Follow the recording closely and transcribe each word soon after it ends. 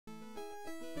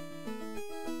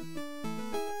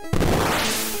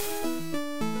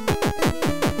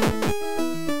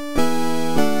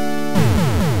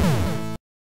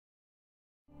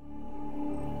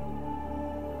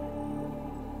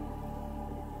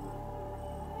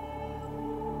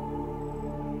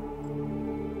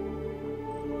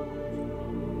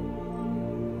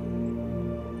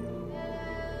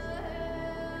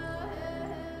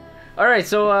Alright,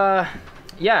 so,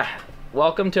 yeah.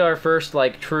 Welcome to our first,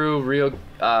 like, true, real,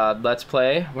 Let's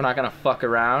Play. We're not gonna fuck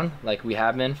around like we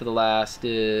have been for the last,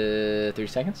 30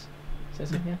 seconds?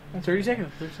 Yeah. 30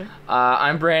 seconds, 30 seconds.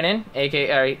 I'm Brandon,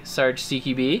 aka Sarge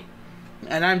CQB.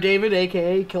 And I'm David,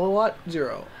 aka Kilowatt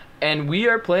Zero. And we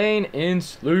are playing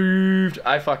Enslaved.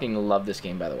 I fucking love this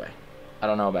game, by the way. I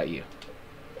don't know about you.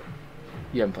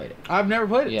 You haven't played it. I've never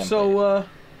played it, so,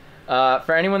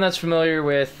 for anyone that's familiar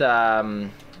with,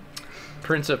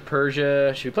 Prince of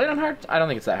Persia, should we play it on hard? I don't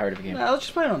think it's that hard of a game. Nah, let's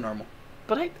just play it on normal.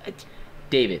 But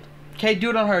David. Okay, do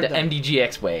it on hard The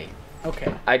MDGeX way.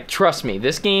 Okay. Trust me,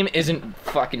 this game isn't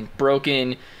fucking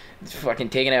broken. It's fucking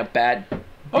taking out bad beat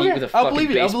with a I'll fucking believe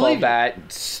baseball bat.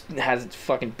 Has its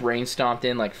fucking brain stomped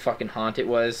in like fucking Haunt it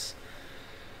was.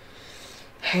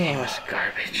 It was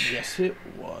garbage. Yes, it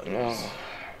was. Oh.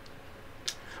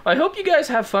 I hope you guys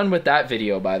have fun with that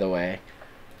video, by the way.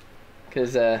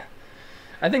 Because,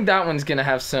 I think that one's gonna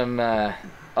have some, a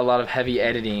lot of heavy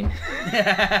editing.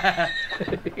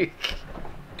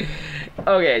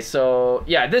 Okay, so,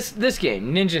 yeah, this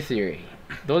game, Ninja Theory.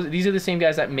 These are the same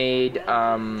guys that made,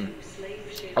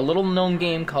 a little known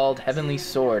game called Heavenly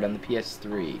Sword on the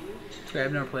PS3. Okay,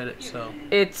 I've never played it, so...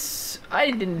 I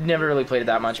never really played it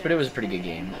that much, but it was a pretty good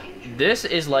game. This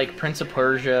is like Prince of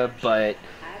Persia, but...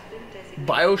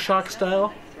 BioShock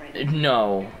style?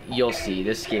 No, you'll see.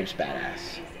 This game's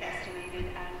badass.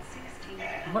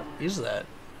 What is that?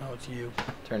 Oh, it's you.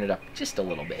 Turn it up just a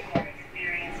little bit.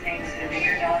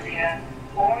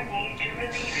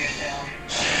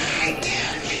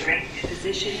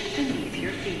 Position beneath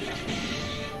your feet.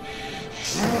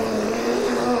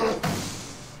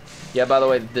 Yeah, by the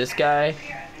way, this guy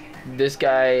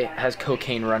has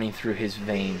cocaine running through his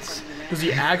veins. Does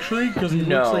he actually? Because he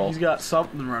No. looks like he's got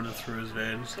something running through his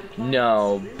veins.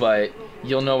 No, but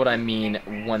you'll know what I mean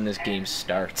when this game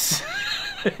starts.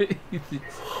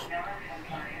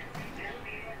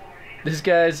 This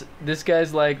guy's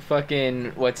like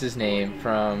fucking, what's his name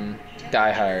from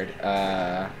Die Hard?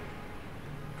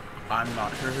 I'm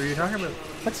not sure who you're talking about.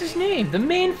 What's his name? The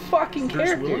main fucking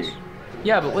Bruce character. Willis?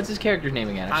 Yeah, but what's his character's name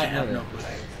again? I should have know no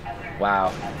that. clue.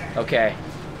 Wow. Okay.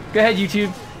 Go ahead,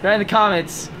 YouTube. Write in the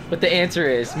comments what the answer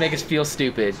is. Make us feel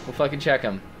stupid. We'll fucking check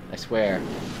them. I swear.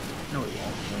 No, he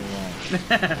won't. No, we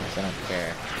won't. I don't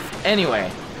care.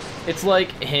 Anyway, it's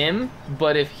like him,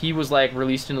 but if he was like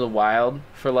released into the wild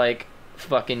for like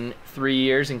fucking 3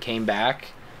 years and came back.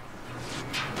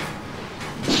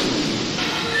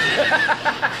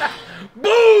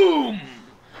 Boom!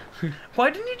 Why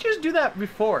didn't you just do that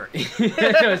before?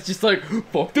 It's just like,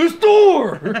 fuck this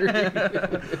door!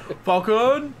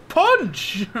 Falcon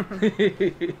punch!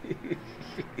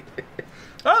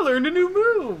 I learned a new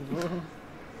move.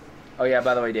 Oh yeah,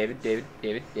 by the way, David,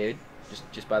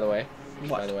 just by the way,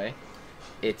 What? by the way,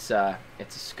 it's a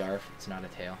scarf, it's not a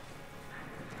tail.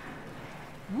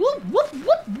 Whoop, whoop,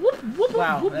 whoop, whoop, whoop,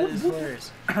 wow, that is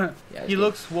hilarious. Yeah, He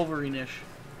looks Wolverine-ish.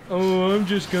 Oh, I'm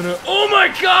just gonna... Oh my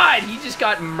god! He just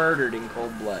got murdered in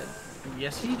cold blood.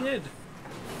 Yes, he did.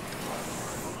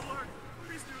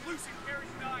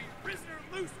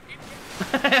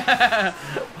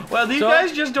 Well, these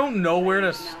guys just don't know where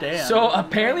to stand. So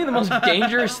apparently the most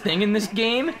dangerous thing in this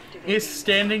game is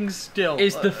standing still.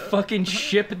 is the fucking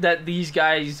ship that these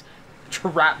guys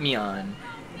trap me on.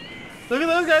 Look at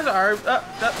those guys' arms. Look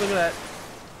at that.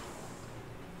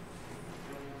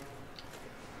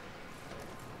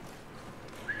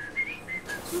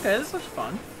 Okay, this looks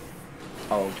fun.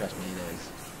 Oh, trust me, it is.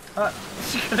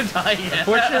 She's gonna die again.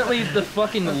 Fortunately, the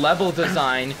fucking level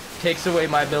design takes away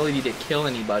my ability to kill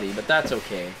anybody, but that's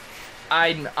okay.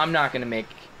 I'm not gonna make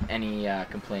any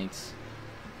complaints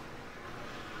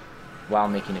while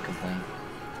making a complaint.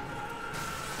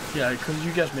 Yeah, because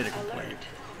you guys made a complaint.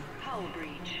 Hull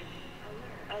breach.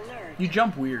 Alert. You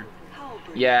jump weird. Hull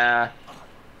breach. Yeah,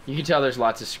 you can tell there's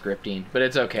lots of scripting, but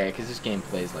it's okay because this game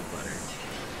plays like butter.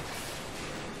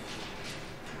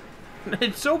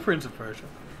 It's so Prince of Persia.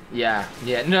 Yeah,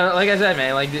 no, like I said,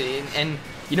 man, like, and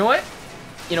you know what?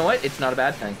 It's not a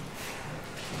bad thing.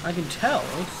 I can tell.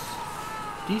 It's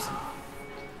decent.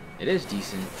 It is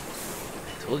decent.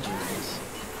 I told you it is.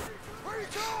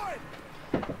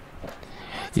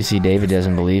 You see, David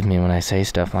doesn't believe me when I say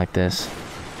stuff like this.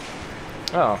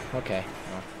 Oh, okay.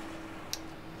 Well,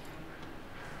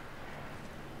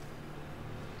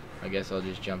 I guess I'll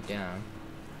just jump down.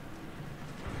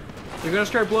 They're gonna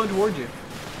start blowing towards you.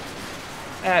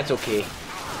 That's okay.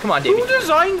 Come on, David. Who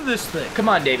designed this thing? Come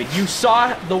on, David. You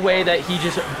saw the way that he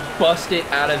just busted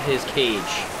out of his cage.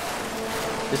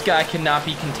 This guy cannot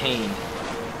be contained.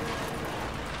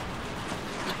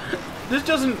 This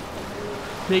doesn't...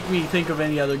 make me think of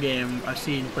any other game I've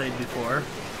seen played before.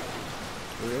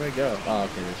 Where do I go? Oh,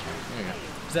 okay, this one. There you go.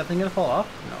 Is that thing gonna fall off?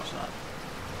 No, it's not.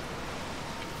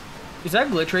 Is that a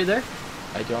glitch right there?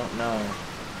 I don't know.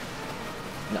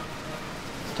 No.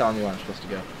 It's telling me where I'm supposed to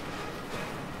go.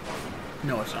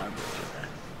 No, it's not a glitch right there.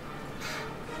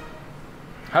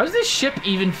 How is this ship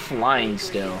even flying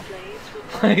still?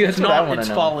 Like, that's what I want to It's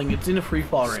know. falling. It's in a free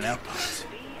fall right now.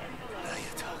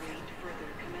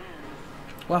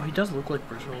 Wow, he does look like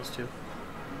Bruce Willis too.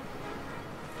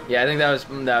 Yeah, I think that was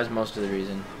most of the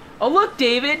reason. Oh look,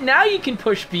 David! Now you can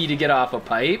push B to get off a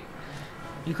pipe.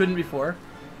 You couldn't before?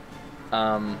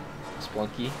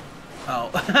 Splunky.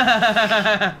 Oh.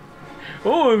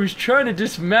 Oh, I was trying to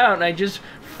dismount and I just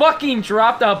fucking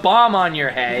dropped a bomb on your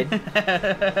head.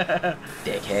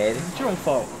 Dickhead. It's your own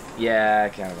fault. Yeah,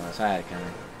 it kind of was. I had it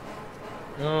coming.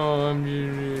 Oh, I'm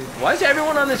just... Why is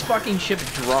everyone on this fucking ship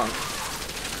drunk?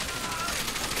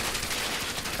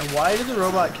 And why did the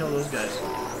robot kill those guys?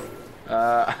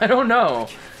 I don't know.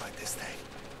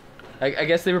 I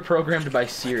guess they were programmed by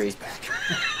Siri.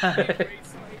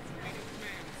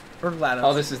 Or GLaDOS.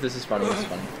 Oh, this is funny. This is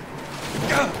funny.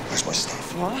 Where's my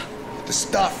stuff? What? The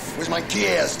stuff. Where's my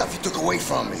gear? Stuff you took away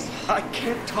from me. I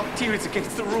can't talk to you. It's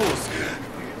against the rules.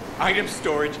 Item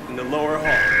storage in the lower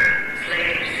hall.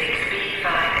 Slave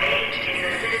 6B58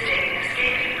 is assisting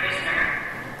escaping prisoner.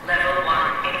 Level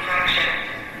 1 infraction.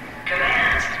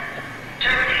 Command.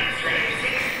 Terminate slave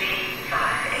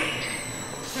 6B58.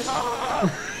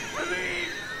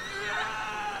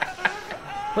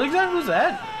 What exactly was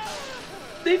that?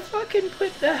 They fucking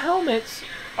put the helmets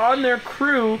on their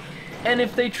crew, and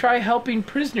if they try helping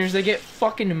prisoners, they get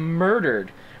fucking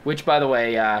murdered. Which, by the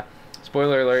way,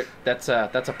 spoiler alert, that's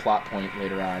a plot point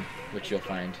later on, which you'll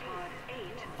find.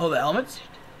 Oh, the helmets?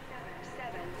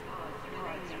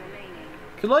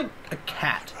 Could like a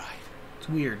cat. It's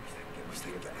weird.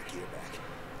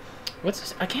 What's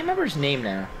this? I can't remember his name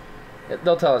now.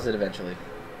 They'll tell us it eventually.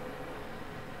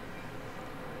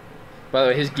 By the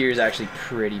way, his gear is actually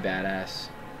pretty badass.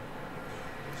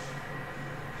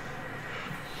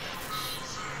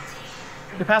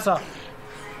 Hey, pass off.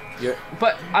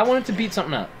 But I wanted to beat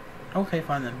something up. Okay,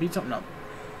 fine then. Beat something up.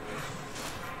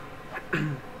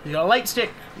 You got a light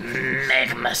stick.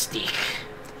 Magma stick.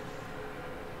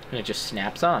 And it just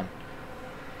snaps on.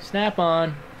 Snap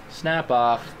on. Snap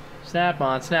off. Snap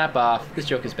on. Snap off. This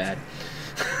joke is bad.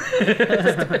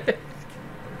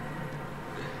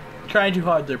 Trying too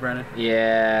hard there, Brennan.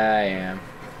 Yeah, I am.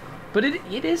 But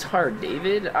it is hard,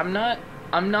 David. I'm not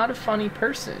a funny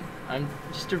person. I'm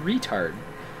just a retard.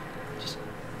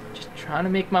 Just trying to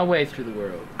make my way through the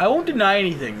world. I won't deny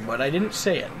anything, but I didn't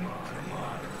say it.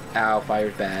 Ow,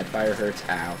 fire's bad. Fire hurts.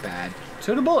 Ow, bad.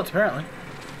 So do bullets, apparently.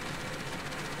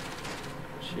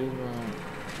 Shoot 'em.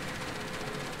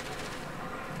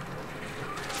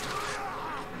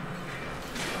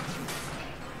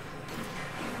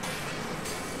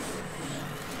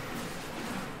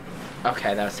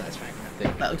 Okay, that was satisfying, I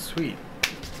think. That looks sweet.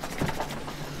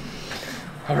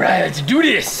 Alright, let's do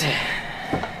this!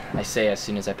 I say as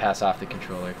soon as I pass off the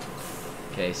controller.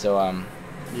 Okay, so,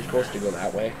 you're supposed to go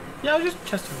that way. Yeah, I was just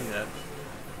testing that.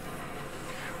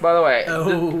 By the way,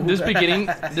 Oh. this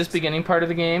beginning part of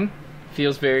the game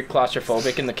feels very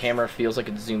claustrophobic and the camera feels like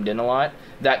it's zoomed in a lot.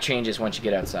 That changes once you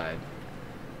get outside.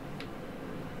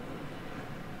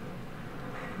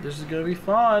 This is gonna be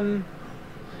fun.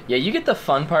 Yeah, you get the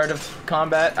fun part of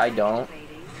combat, I don't.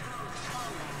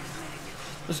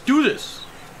 Let's do this.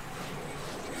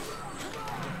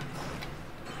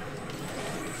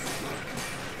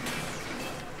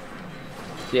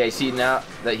 Yeah, you see now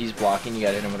that he's blocking, you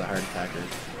gotta hit him with a hard attacker.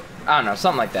 I don't know,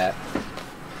 something like that.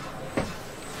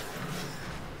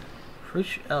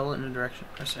 Push L in a direction.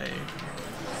 Press A.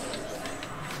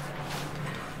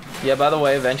 Yeah, by the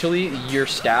way, eventually your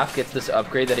staff gets this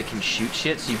upgrade that it can shoot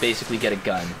shit, so you basically get a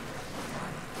gun.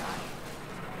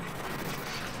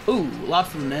 Ooh,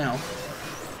 lots of them now.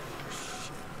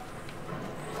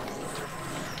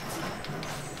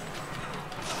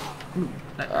 Ooh,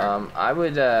 that hurt.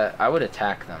 I would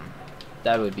attack them.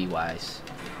 That would be wise.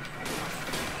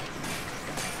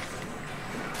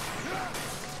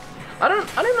 I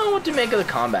don't know what to make of the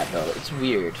combat though. It's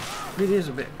weird. It is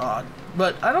a bit odd,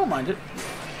 but I don't mind it.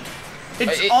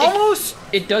 It's almost.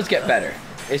 It does get better.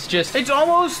 It's just. It's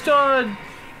almost.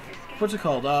 What's it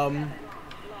called?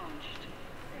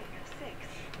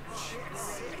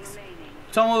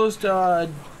 It's almost.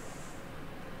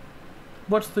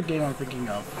 What's the game I'm thinking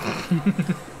of?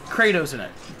 Kratos in it.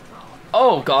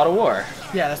 Oh, God of War.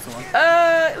 Yeah, that's the one.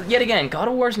 Yet again, God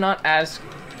of War's not as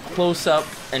close up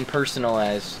and personal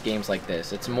as games like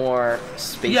this. It's more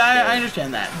space. Yeah, I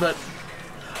understand that, but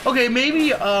Okay,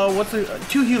 maybe what's the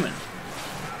Too Human?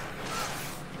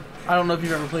 I don't know if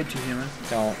you've ever played Too Human.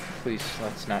 Don't. Please,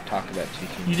 let's not talk about Too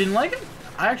Human. You didn't like it?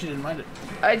 I actually didn't mind it.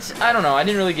 I don't know. I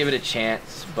didn't really give it a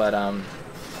chance, but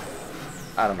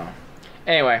I don't know.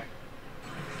 Anyway,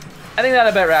 I think that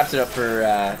about wraps it up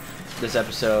for this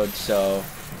episode. So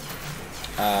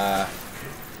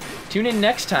tune in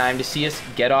next time to see us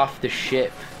get off the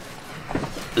ship.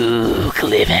 Ooh,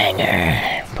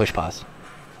 cliffhanger. Push pause.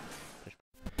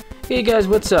 Hey guys,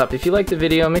 what's up? If you liked the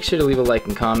video, make sure to leave a like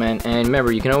and comment. And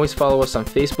remember, you can always follow us on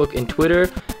Facebook and Twitter.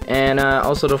 And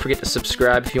also don't forget to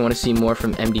subscribe if you want to see more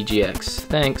from MDGeX.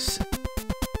 Thanks.